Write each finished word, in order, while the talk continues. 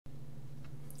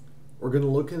We're going to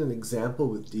look at an example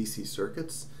with DC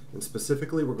circuits, and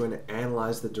specifically we're going to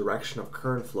analyze the direction of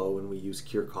current flow when we use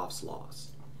Kirchhoff's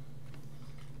laws.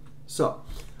 So,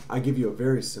 I give you a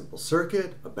very simple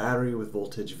circuit, a battery with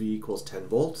voltage V equals 10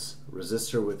 volts, a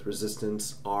resistor with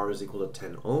resistance R is equal to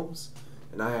 10 ohms,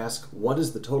 and I ask, what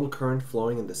is the total current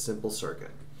flowing in this simple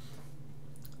circuit?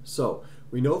 So,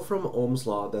 we know from Ohm's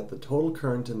law that the total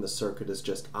current in the circuit is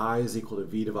just I is equal to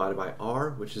V divided by R,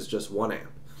 which is just 1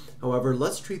 amp. However,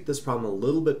 let's treat this problem a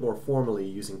little bit more formally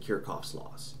using Kirchhoff's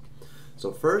laws.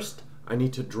 So first, I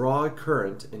need to draw a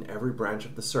current in every branch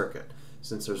of the circuit.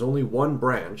 Since there's only one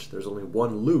branch, there's only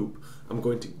one loop, I'm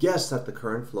going to guess that the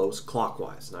current flows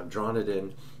clockwise, and I've drawn it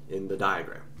in the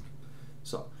diagram.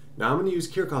 So, now I'm going to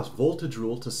use Kirchhoff's voltage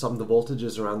rule to sum the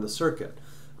voltages around the circuit.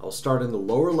 I'll start in the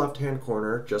lower left-hand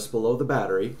corner, just below the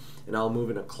battery, and I'll move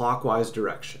in a clockwise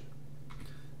direction.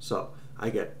 So,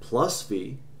 I get plus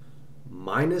V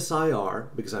minus IR,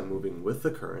 because I'm moving with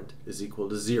the current, is equal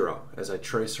to 0 as I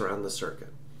trace around the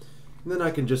circuit. And then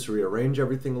I can just rearrange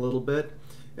everything a little bit,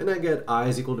 and I get I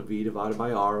is equal to V divided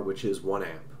by R, which is 1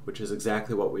 amp, which is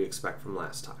exactly what we expect from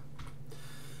last time.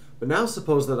 But now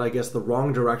suppose that I guess the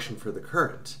wrong direction for the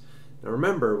current. Now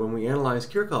remember, when we analyze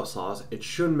Kirchhoff's laws, it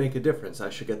shouldn't make a difference. I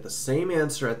should get the same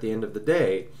answer at the end of the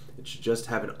day. It should just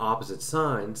have an opposite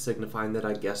sign, signifying that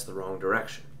I guessed the wrong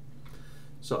direction.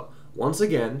 So, once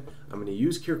again, I'm going to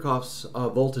use Kirchhoff's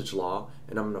voltage law,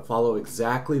 and I'm going to follow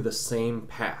exactly the same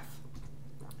path.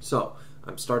 So,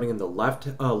 I'm starting in the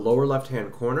lower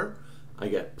left-hand corner. I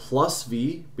get plus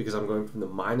V, because I'm going from the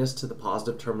minus to the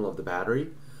positive terminal of the battery,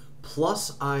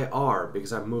 plus IR,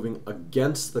 because I'm moving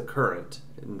against the current,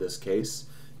 in this case,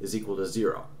 is equal to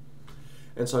 0.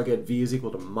 And so I get V is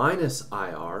equal to minus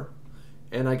IR,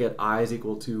 and I get I is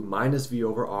equal to minus V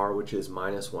over R, which is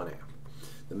minus 1 amp.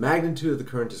 The magnitude of the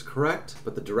current is correct,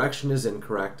 but the direction is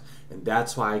incorrect, and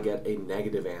that's why I get a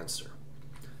negative answer.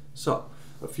 So,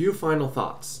 a few final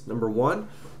thoughts. Number one,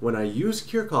 when I use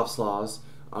Kirchhoff's laws,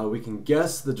 we can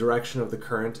guess the direction of the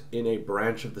current in a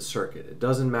branch of the circuit. It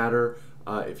doesn't matter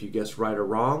if you guess right or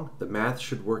wrong, the math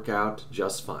should work out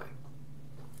just fine.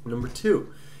 Number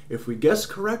two, if we guess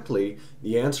correctly,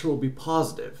 the answer will be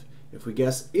positive. If we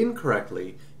guess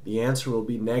incorrectly, the answer will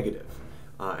be negative.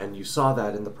 And you saw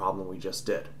that in the problem we just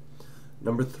did.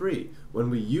 Number three,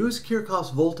 when we use Kirchhoff's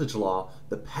voltage law,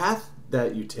 the path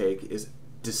that you take is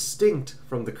distinct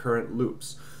from the current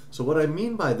loops. So what I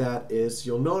mean by that is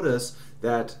you'll notice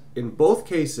that in both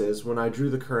cases, when I drew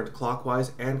the current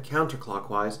clockwise and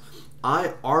counterclockwise,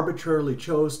 I arbitrarily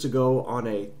chose to go on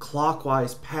a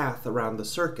clockwise path around the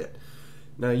circuit.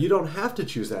 Now you don't have to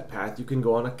choose that path, you can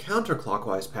go on a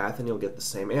counterclockwise path and you'll get the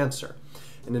same answer.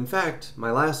 And in fact, my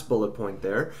last bullet point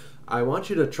there, I want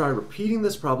you to try repeating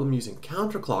this problem using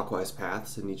counterclockwise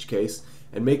paths in each case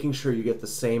and making sure you get the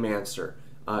same answer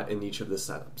in each of the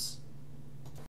setups.